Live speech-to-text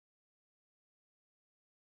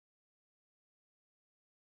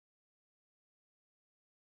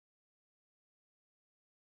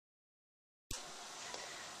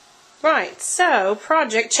Right, so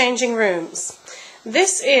project changing rooms.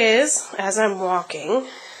 This is, as I'm walking,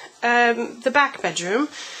 the back bedroom,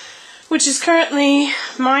 which is currently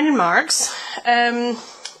mine and Mark's, and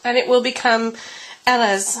it will become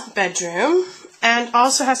Ella's bedroom, and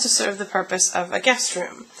also has to serve the purpose of a guest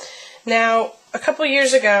room. Now, a couple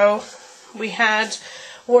years ago, we had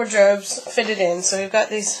wardrobes fitted in, so we've got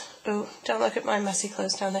these. Oh, don't look at my messy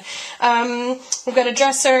clothes down there. We've got a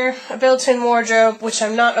dresser, a built-in wardrobe, which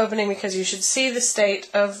I'm not opening because you should see the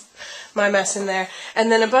state of my mess in there.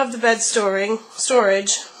 And then above the bed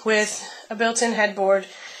storage with a built-in headboard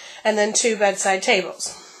and then 2 bedside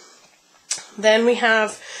tables. Then we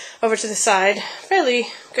have, over to the side, fairly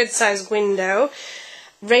good-sized window,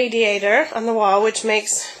 radiator on the wall, which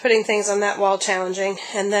makes putting things on that wall challenging,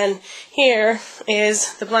 and then here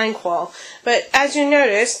is the blank wall. But as you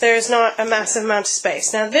notice, there's not a massive amount of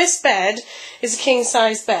space. Now this bed is a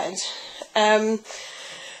king-size bed.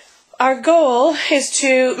 Our goal is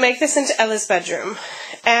to make this into Ella's bedroom,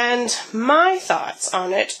 and my thoughts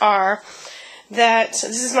on it are that,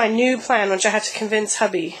 this is my new plan, which I had to convince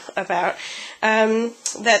hubby about,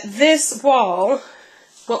 that this wall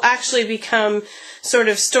will actually become sort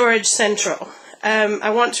of storage central.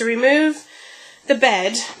 I want to remove the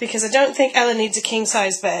bed because I don't think Ella needs a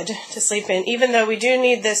king-size bed to sleep in, even though we do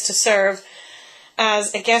need this to serve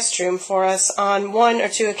as a guest room for us on 1 or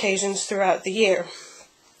 2 occasions throughout the year.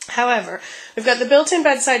 However, we've got the built-in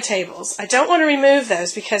bedside tables. I don't want to remove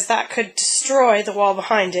those because that could destroy the wall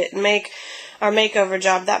behind it and make our makeover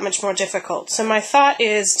job that much more difficult. So my thought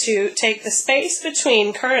is to take the space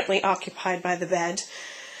between currently occupied by the bed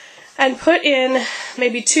and put in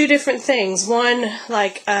maybe 2 different things. One,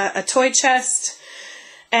 like a toy chest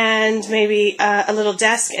and maybe a little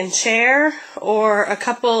desk and chair, or a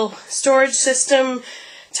couple storage system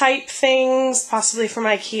type things, possibly from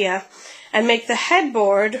IKEA, and make the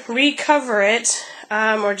headboard, recover it,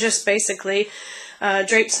 or just basically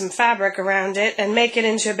drape some fabric around it and make it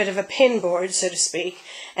into a bit of a pin board, so to speak,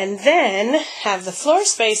 and then have the floor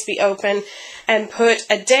space be open and put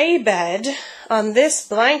a day bed on this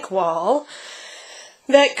blank wall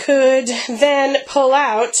that could then pull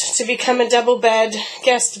out to become a double bed,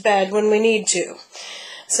 guest bed when we need to.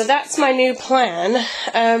 So that's my new plan.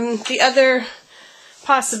 The other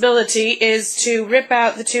possibility is to rip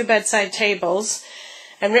out the 2 bedside tables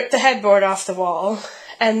and rip the headboard off the wall,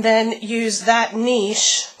 and then use that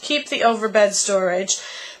niche, keep the overbed storage,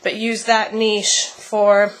 but use that niche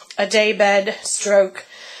for a day bed stroke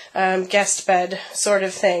guest bed sort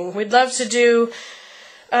of thing. We'd love to do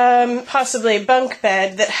possibly a bunk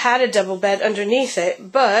bed that had a double bed underneath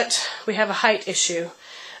it, but we have a height issue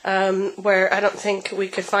where I don't think we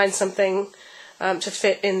could find something to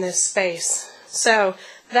fit in this space. So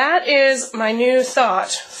that is my new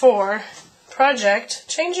thought for project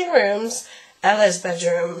changing rooms, Ella's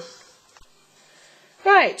bedroom.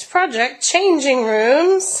 Right, project changing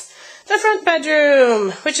rooms. The front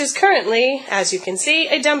bedroom, which is currently, as you can see,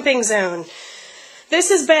 a dumping zone. This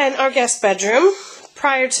has been our guest bedroom.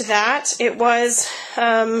 Prior to that, it was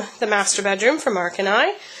the master bedroom for Mark and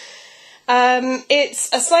I.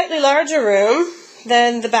 It's a slightly larger room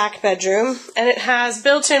than the back bedroom, and it has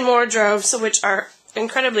built-in wardrobes, which are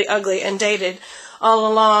incredibly ugly and dated,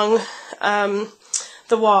 all along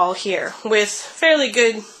the wall here, with fairly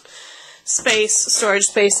good storage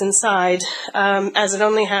space inside, as it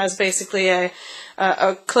only has basically a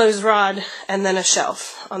clothes rod and then a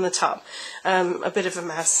shelf on the top. A bit of a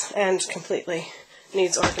mess and completely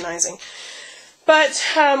needs organizing. But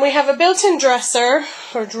we have a built-in dresser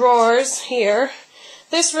or drawers here.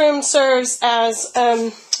 This room serves as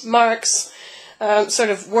Mark's sort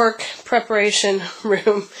of work preparation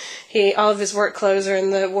room. All of his work clothes are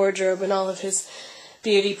in the wardrobe and all of his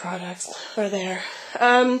beauty products are there.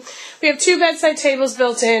 We have 2 bedside tables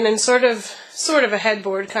built in and sort of a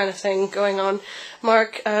headboard kind of thing going on.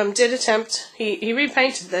 Mark did attempt, he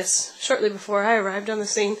repainted this shortly before I arrived on the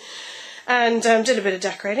scene and did a bit of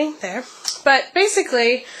decorating there. But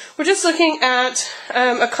basically, we're just looking at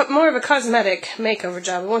more of a cosmetic makeover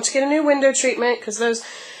job. We want to get a new window treatment because those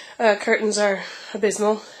curtains are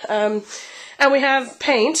abysmal. And we have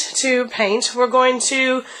paint to paint. We're going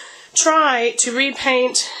to try to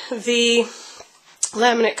repaint the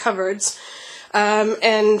laminate cupboards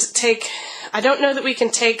and I don't know that we can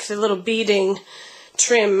take the little beading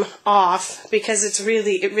trim off because it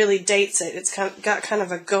really dates it. It's got kind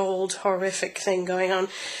of a gold horrific thing going on.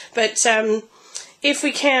 But if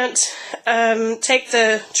we can't take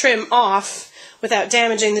the trim off without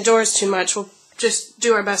damaging the doors too much, we'll just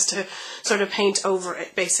do our best to sort of paint over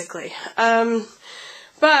it, basically.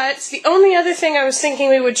 But the only other thing I was thinking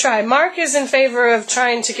we would try, Mark is in favor of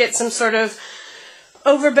trying to get some sort of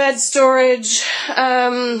overbed storage,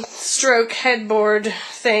 stroke headboard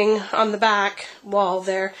thing on the back wall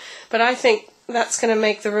there. But I think that's going to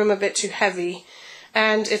make the room a bit too heavy.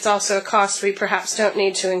 And it's also a cost we perhaps don't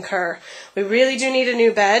need to incur. We really do need a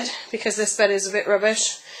new bed because this bed is a bit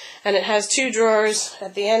rubbish. And it has 2 drawers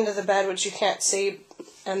at the end of the bed, which you can't see,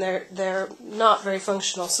 and they're not very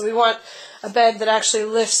functional. So we want a bed that actually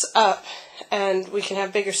lifts up, and we can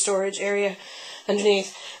have bigger storage area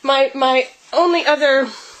underneath. My only other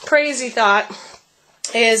crazy thought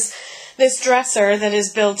is this dresser that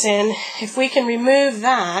is built in. If we can remove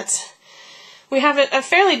that, we have a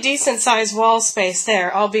fairly decent sized wall space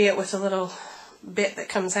there, albeit with a little bit that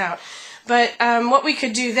comes out. But what we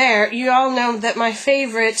could do there, you all know that my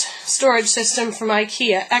favorite storage system from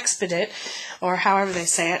IKEA, Expedit, or however they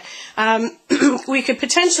say it, we could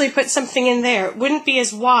potentially put something in there. It wouldn't be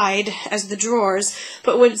as wide as the drawers,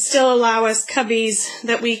 but would still allow us cubbies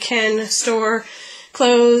that we can store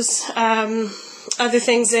clothes, other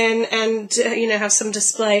things in, and have some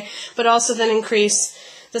display, but also then increase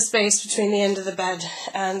the space between the end of the bed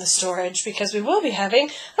and the storage, because we will be having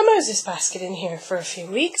a Moses basket in here for a few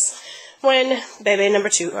weeks when baby number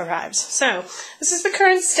 2 arrives. So, this is the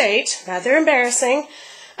current state, rather embarrassing,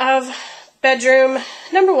 of bedroom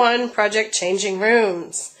number 1, project changing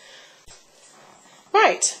rooms.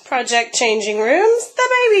 Right, project changing rooms, the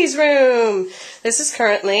baby's room. This is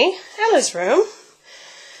currently Ella's room.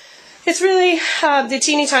 It's really the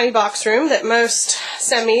teeny tiny box room that most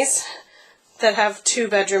semis that have 2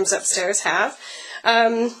 bedrooms upstairs have.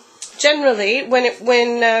 Generally,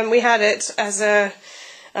 when we had it as a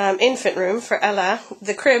infant room for Ella,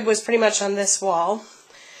 the crib was pretty much on this wall,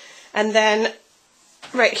 and then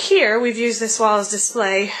right here we've used this wall as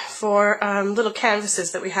display for little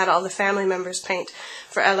canvases that we had all the family members paint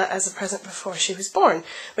for Ella as a present before she was born,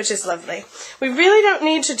 which is lovely. We really don't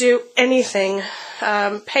need to do anything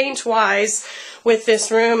paint-wise with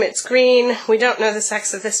this room. It's green. We don't know the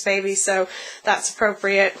sex of this baby, so that's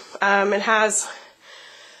appropriate. It has,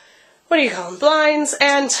 what do you call them, blinds,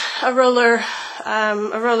 and a roller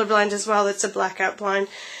blind as well. It's a blackout blind,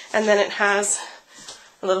 and then it has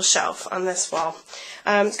a little shelf on this wall.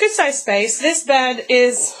 It's good sized space. This bed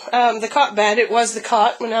is the cot bed. It was the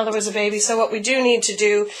cot when Ella was a baby, so what we do need to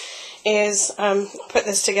do is put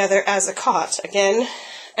this together as a cot again,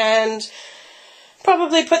 and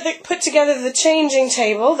probably put together the changing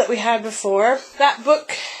table that we had before. That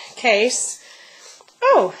bookcase,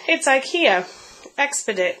 oh, it's IKEA,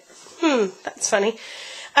 Expedit. That's funny.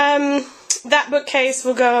 That bookcase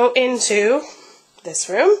will go into this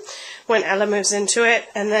room when Ella moves into it,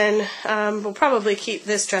 and then we'll probably keep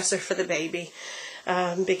this dresser for the baby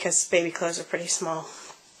because baby clothes are pretty small.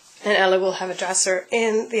 And Ella will have a dresser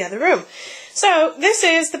in the other room. So this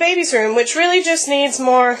is the baby's room, which really just needs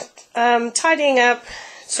more tidying up,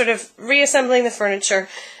 sort of reassembling the furniture,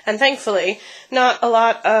 and thankfully not a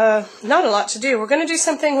lot to do. We're going to do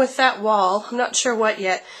something with that wall. I'm not sure what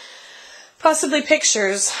yet. Possibly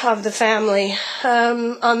pictures of the family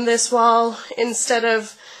on this wall instead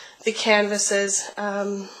of the canvases,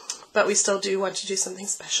 but we still do want to do something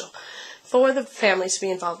special for the family to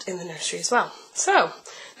be involved in the nursery as well. So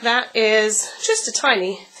that is just a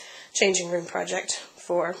tiny changing room project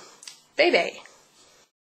for baby.